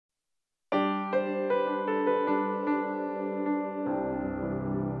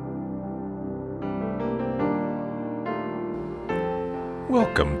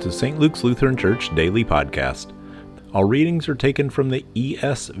Welcome to St. Luke's Lutheran Church Daily Podcast. All readings are taken from the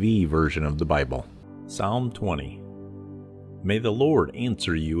ESV version of the Bible. Psalm 20. May the Lord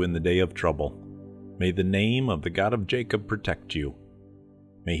answer you in the day of trouble. May the name of the God of Jacob protect you.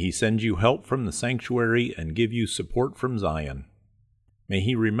 May he send you help from the sanctuary and give you support from Zion. May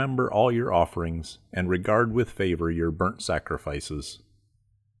he remember all your offerings and regard with favor your burnt sacrifices.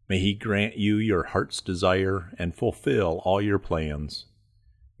 May he grant you your heart's desire and fulfill all your plans.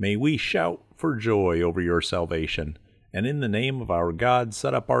 May we shout for joy over your salvation, and in the name of our God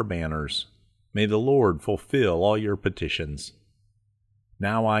set up our banners. May the Lord fulfill all your petitions.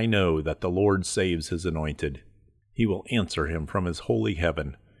 Now I know that the Lord saves his anointed. He will answer him from his holy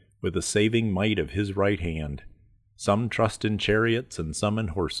heaven, with the saving might of his right hand. Some trust in chariots and some in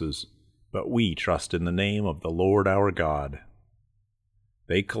horses, but we trust in the name of the Lord our God.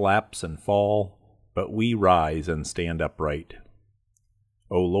 They collapse and fall, but we rise and stand upright.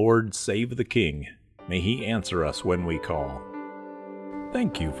 O Lord, save the King. May he answer us when we call.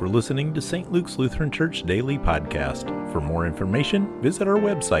 Thank you for listening to St. Luke's Lutheran Church Daily Podcast. For more information, visit our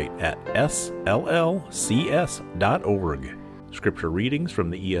website at sllcs.org. Scripture readings from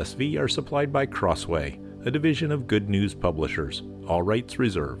the ESV are supplied by Crossway, a division of Good News Publishers. All rights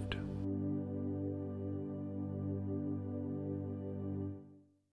reserved.